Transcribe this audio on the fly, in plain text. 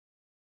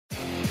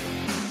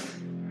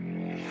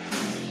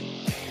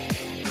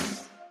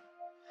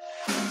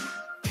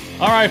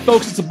All right,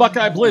 folks, it's a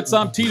Buckeye Blitz.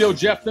 I'm Tito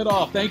Jeff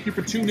Nidoff. Thank you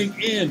for tuning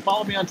in.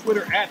 Follow me on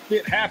Twitter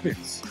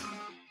 @FitHappens.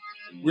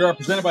 We are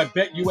presented by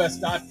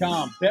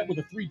BetUS.com. Bet with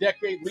a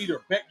 3-decade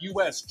leader.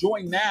 BetUS.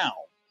 Join now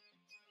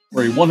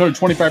for a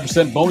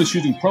 125% bonus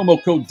using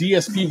promo code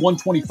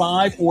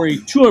DSP125 or a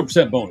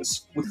 200%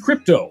 bonus with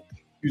crypto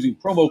using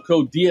promo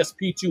code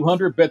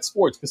DSP200. Bet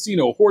sports,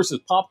 casino, horses,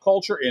 pop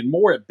culture, and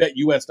more at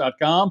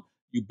BetUS.com.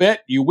 You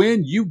bet, you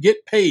win, you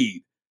get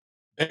paid.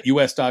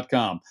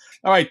 BetUS.com.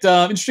 All right,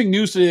 interesting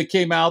news today that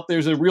came out.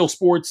 There's a Real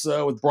Sports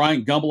with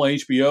Bryant Gumbel on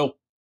HBO.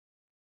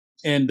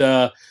 And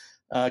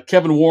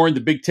Kevin Warren,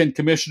 the Big Ten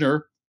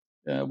commissioner,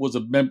 was a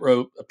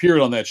member,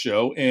 appeared on that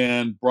show.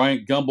 And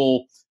Bryant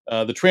Gumbel,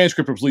 the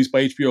transcript was released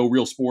by HBO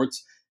Real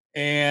Sports.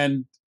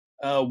 And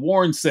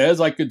Warren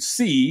says, I could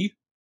see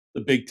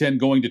the Big Ten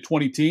going to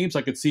 20 teams.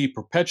 I could see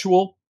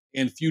perpetual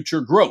and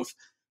future growth,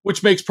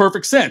 which makes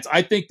perfect sense.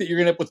 I think that you're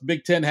going to end up with the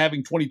Big Ten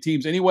having 20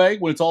 teams anyway.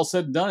 When it's all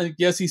said and done, I think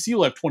the SEC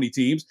will have 20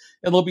 teams,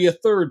 and there'll be a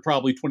third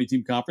probably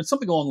 20-team conference,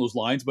 something along those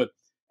lines. But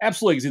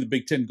absolutely, I can see the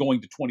Big Ten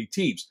going to 20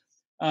 teams.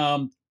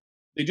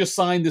 They just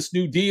signed this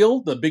new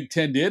deal. The Big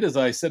Ten did, as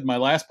I said in my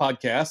last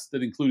podcast,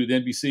 that included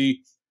NBC,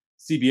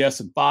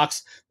 CBS, and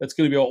Fox. That's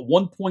going to be about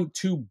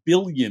 $1.2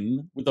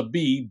 billion with a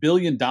B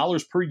billion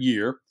dollars per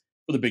year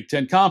for the Big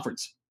Ten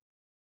Conference.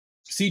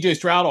 C.J.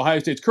 Stroud, Ohio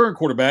State's current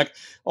quarterback,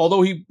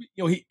 although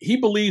he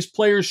believes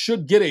players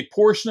should get a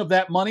portion of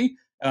that money,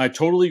 and I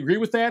totally agree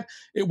with that,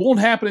 it won't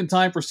happen in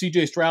time for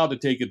C.J. Stroud to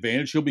take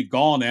advantage. He'll be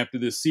gone after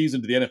this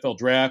season to the NFL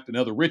draft and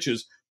other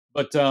riches,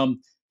 but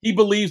he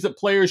believes that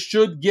players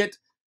should get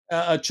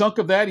a chunk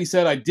of that. He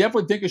said, I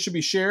definitely think it should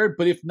be shared,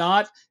 but if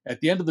not,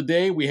 at the end of the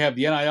day, we have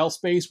the NIL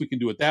space. We can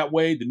do it that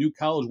way. The new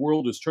college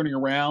world is turning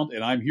around,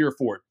 and I'm here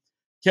for it.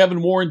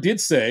 Kevin Warren did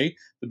say,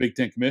 the Big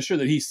Ten commissioner,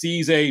 that he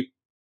sees a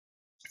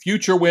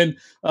future when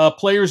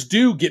players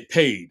do get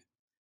paid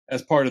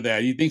as part of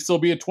that. He thinks there'll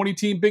be a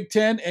 20-team Big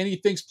Ten, and he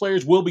thinks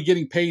players will be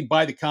getting paid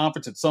by the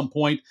conference at some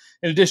point,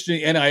 in addition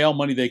to the NIL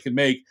money they can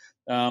make.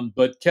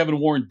 But Kevin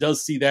Warren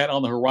does see that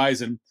on the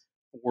horizon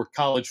for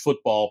college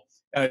football.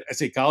 I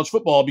say college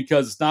football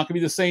because it's not going to be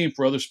the same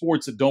for other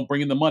sports that don't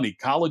bring in the money.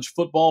 College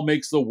football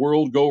makes the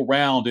world go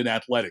round in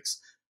athletics.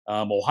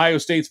 Ohio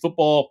State's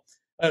football,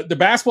 the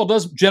basketball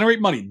does generate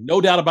money,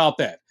 no doubt about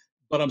that.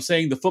 But I'm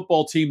saying the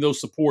football team, though,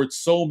 supports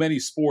so many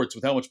sports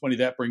with how much money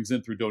that brings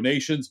in through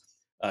donations,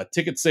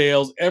 ticket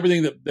sales,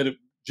 everything that it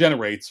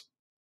generates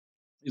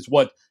is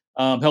what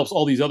helps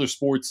all these other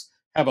sports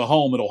have a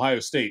home at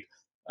Ohio State.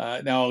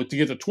 Now, to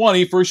get to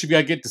 20, first you've got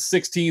to get to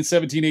 16,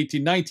 17,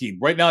 18, 19.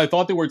 Right now, I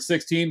thought they were at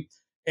 16,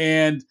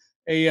 and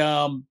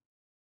it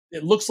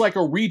looks like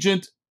a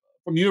regent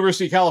from the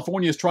University of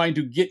California is trying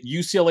to get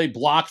UCLA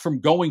blocked from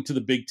going to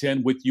the Big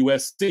Ten with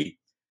USC.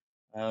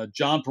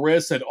 John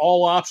Perez said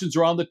all options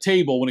are on the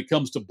table when it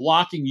comes to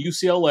blocking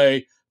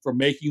UCLA from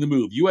making the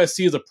move.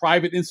 USC is a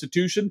private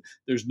institution.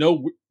 There's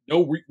no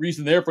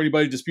reason there for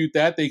anybody to dispute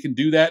that. They can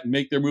do that and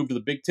make their move to the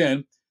Big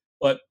Ten.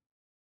 But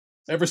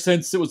ever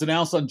since it was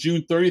announced on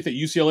June 30th that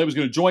UCLA was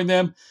going to join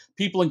them,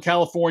 people in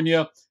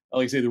California,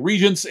 like I say, the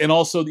regents, and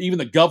also even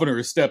the governor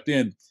has stepped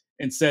in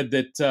and said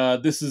that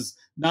this is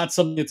not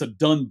something that's a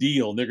done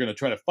deal. And they're going to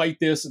try to fight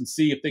this and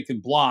see if they can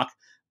block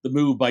the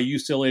move by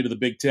UCLA to the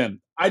Big Ten.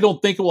 I don't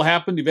think it will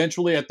happen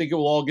eventually. I think it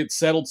will all get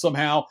settled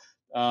somehow.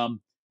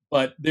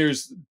 But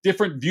there's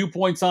different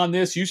viewpoints on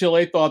this.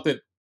 UCLA thought that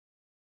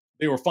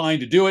they were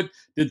fine to do it,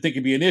 didn't think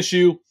it'd be an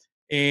issue.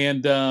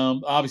 And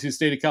obviously the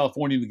state of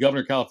California and the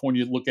governor of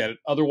California look at it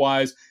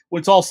otherwise. When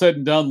it's all said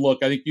and done,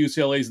 look, I think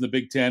UCLA is in the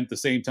Big Ten at the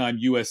same time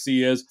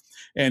USC is.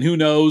 And who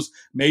knows,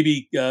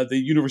 maybe the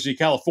University of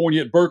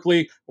California at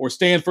Berkeley or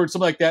Stanford,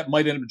 something like that,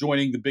 might end up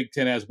joining the Big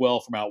Ten as well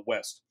from out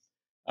west.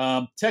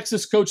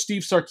 Texas coach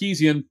Steve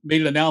Sarkisian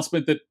made an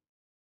announcement that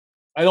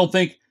I don't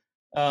think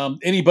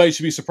anybody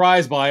should be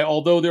surprised by,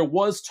 although there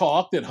was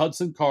talk that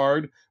Hudson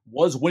Card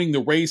was winning the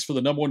race for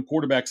the number one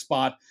quarterback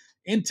spot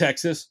in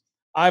Texas.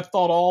 I've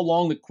thought all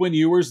along that Quinn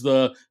Ewers,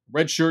 the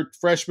redshirt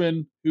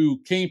freshman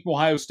who came from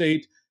Ohio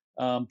State,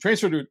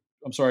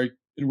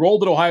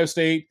 enrolled at Ohio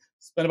State,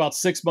 spent about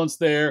 6 months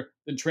there,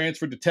 then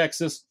transferred to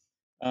Texas.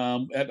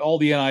 At all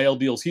the NIL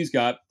deals he's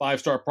got,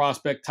 5-star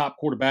prospect, top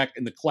quarterback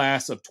in the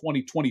class of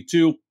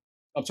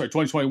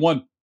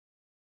 2021.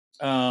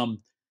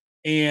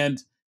 And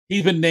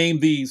he's been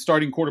named the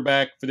starting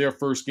quarterback for their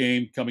first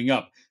game coming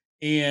up.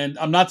 And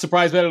I'm not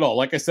surprised by that at all.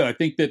 Like I said, I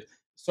think that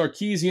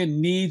Sarkisian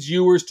needs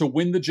Ewers to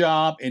win the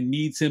job and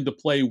needs him to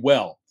play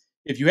well.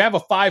 If you have a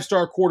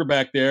 5-star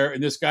quarterback there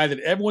and this guy that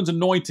everyone's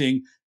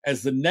anointing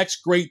as the next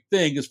great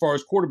thing as far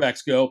as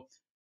quarterbacks go,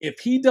 if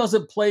he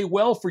doesn't play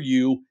well for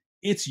you,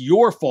 it's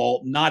your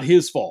fault, not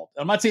his fault.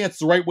 I'm not saying that's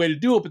the right way to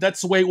do it, but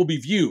that's the way it will be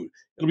viewed.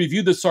 It'll be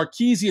viewed that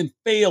Sarkisian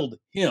failed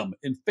him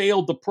and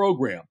failed the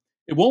program.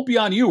 It won't be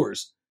on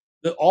Ewers.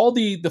 All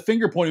the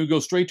finger pointing will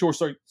go straight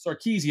towards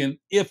Sarkisian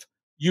if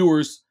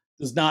Ewers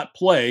does not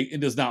play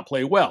and does not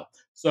play well.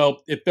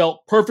 So it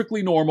felt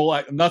perfectly normal.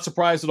 I'm not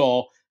surprised at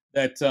all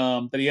that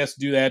he has to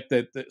do that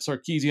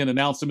Sarkisian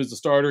announced him as the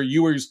starter.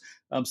 Ewers'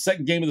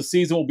 second game of the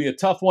season will be a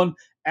tough one.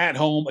 at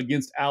home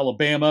against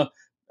Alabama.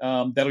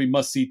 That'll be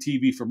must-see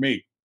TV for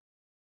me.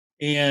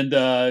 And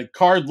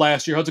Card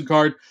last year, Hudson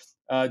Card,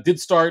 did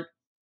start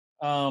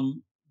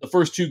the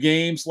first 2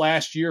 games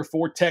last year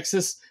for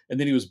Texas, and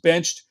then he was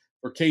benched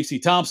for Casey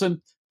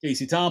Thompson.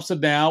 Casey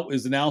Thompson now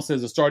is announced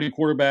as a starting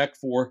quarterback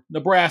for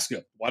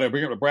Nebraska. Why did I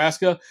bring up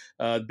Nebraska,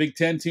 Big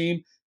Ten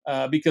team?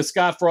 Because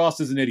Scott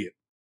Frost is an idiot.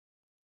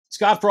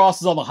 Scott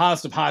Frost is on the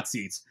hottest of hot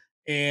seats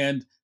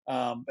and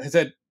has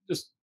had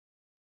just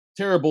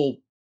terrible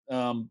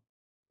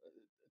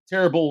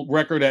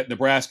record at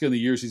Nebraska in the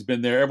years he's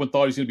been there. Everyone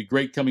thought he was going to be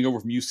great coming over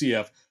from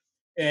UCF.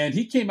 And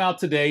he came out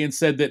today and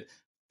said that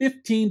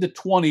 15 to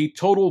 20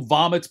 total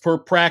vomits per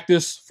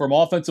practice from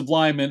offensive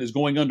linemen is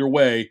going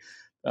underway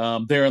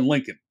there in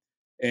Lincoln.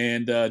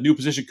 And new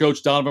position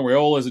coach Donovan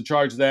Raiola is in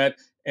charge of that.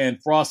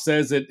 And Frost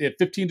says that at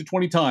 15 to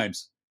 20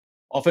 times,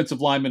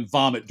 offensive linemen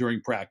vomit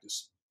during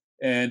practice.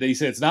 And he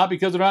said it's not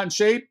because they're not in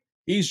shape.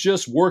 He's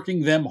just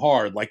working them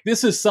hard. Like,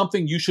 this is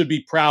something you should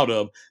be proud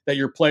of, that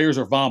your players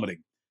are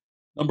vomiting.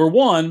 Number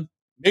one,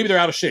 maybe they're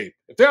out of shape.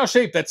 If they're out of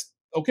shape, that's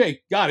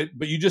okay, got it.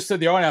 But you just said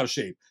they aren't out of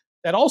shape.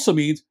 That also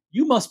means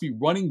you must be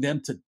running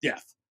them to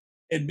death.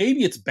 And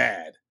maybe it's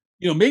bad.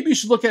 Maybe you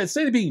should look at it,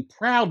 instead of being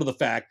proud of the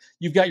fact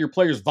you've got your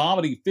players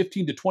vomiting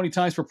 15 to 20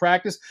 times per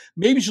practice,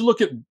 maybe you should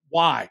look at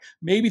why.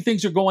 Maybe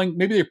things are going,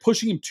 maybe they're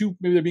pushing him too,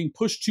 maybe they're being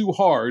pushed too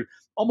hard,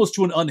 almost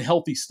to an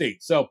unhealthy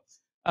state. So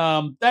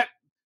that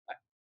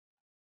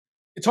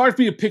it's hard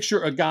for me to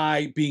picture a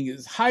guy being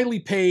as highly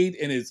paid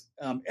and as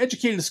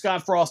educated as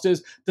Scott Frost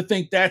is to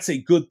think that's a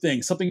good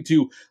thing, something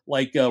to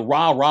like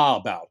rah-rah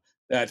about,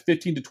 that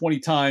 15 to 20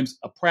 times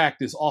a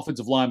practice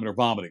offensive linemen are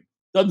vomiting.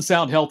 Doesn't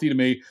sound healthy to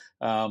me,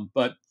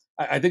 but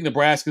I think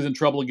Nebraska's in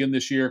trouble again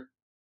this year.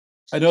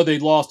 I know they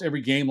lost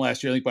every game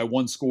last year, I think by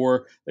 1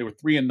 score. They were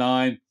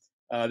 3-9.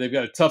 They've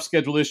got a tough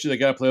schedule this year. They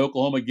got to play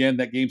Oklahoma again.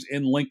 That game's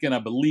in Lincoln, I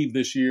believe,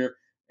 this year.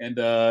 And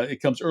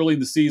it comes early in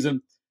the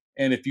season.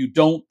 And if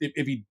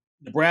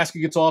Nebraska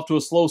gets off to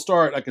a slow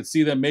start, I could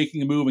see them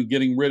making a move and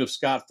getting rid of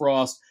Scott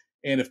Frost.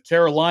 And if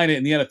Carolina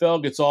in the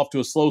NFL gets off to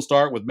a slow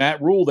start with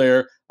Matt Rule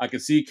there, I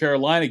could see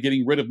Carolina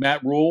getting rid of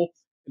Matt Rule.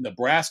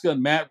 Nebraska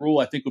and Matt Rule,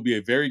 I think, would be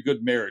a very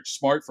good marriage.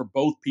 Smart for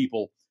both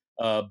people,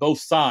 both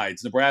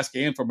sides, Nebraska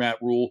and for Matt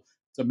Rule,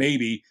 to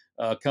maybe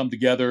come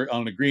together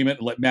on an agreement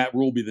and let Matt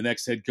Rule be the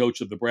next head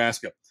coach of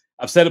Nebraska.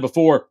 I've said it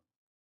before.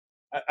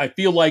 I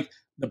feel like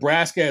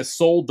Nebraska has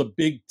sold the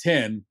Big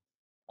Ten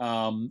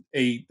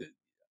I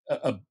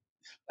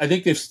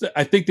think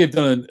they've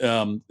done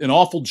an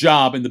awful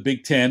job in the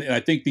Big Ten, and I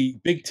think the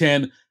Big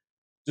Ten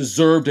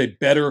deserved a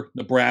better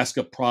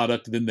Nebraska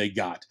product than they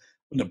got.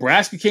 When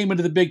Nebraska came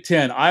into the Big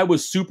Ten, I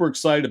was super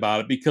excited about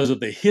it because of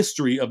the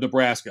history of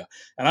Nebraska,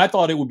 and I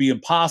thought it would be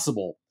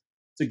impossible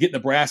to get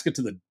Nebraska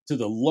to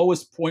the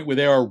lowest point where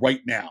they are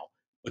right now.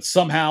 But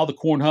somehow the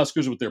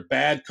Cornhuskers, with their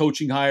bad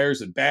coaching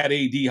hires and bad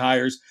AD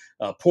hires,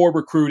 poor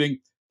recruiting,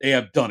 they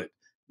have done it.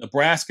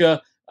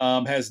 Nebraska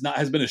has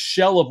been a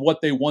shell of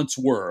what they once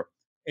were.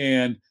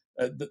 And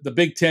the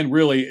Big Ten,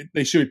 really,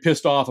 they should be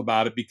pissed off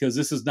about it, because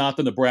this is not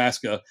the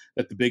Nebraska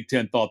that the Big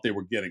Ten thought they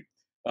were getting.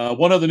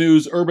 One other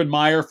news, Urban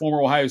Meyer,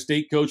 former Ohio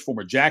State coach,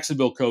 former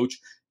Jacksonville coach,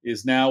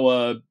 is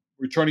now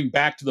returning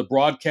back to the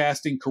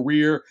broadcasting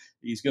career.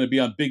 He's going to be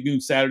on Big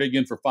Noon Saturday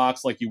again for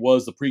Fox, like he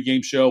was the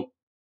pregame show.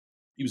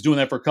 He was doing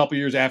that for a couple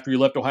years after he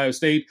left Ohio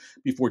State,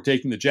 before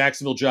taking the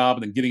Jacksonville job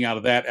and then getting out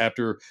of that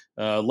after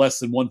less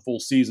than 1 full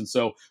season.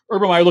 So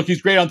Urban Meyer, look,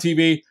 he's great on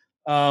TV.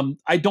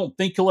 I don't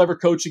think he'll ever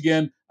coach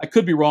again. I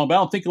could be wrong, but I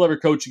don't think he'll ever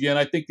coach again.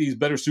 I think he's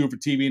better suited for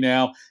TV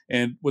now.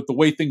 And with the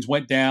way things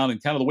went down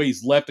and kind of the way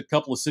he's left a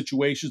couple of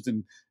situations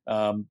and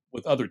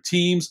with other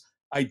teams,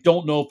 I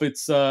don't know if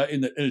it's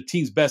in a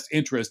team's best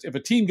interest. If a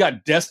team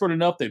got desperate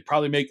enough, they'd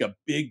probably make a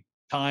big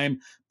time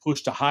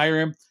push to hire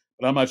him.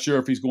 But I'm not sure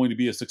if he's going to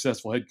be a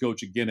successful head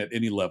coach again at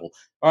any level.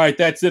 All right,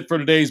 that's it for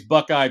today's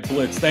Buckeye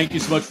Blitz. Thank you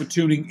so much for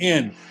tuning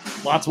in.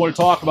 Lots more to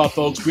talk about,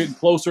 folks. We're getting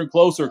closer and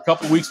closer. A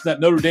couple of weeks from that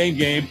Notre Dame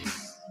game.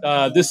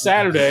 This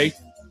Saturday,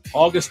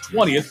 August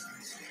 20th,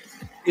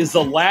 is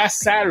the last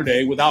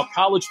Saturday without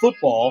college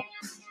football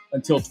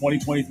until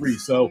 2023.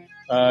 So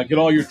get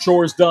all your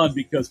chores done,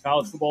 because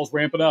college football is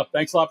ramping up.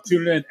 Thanks a lot for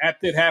tuning in.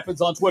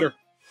 @ThitHappens on Twitter.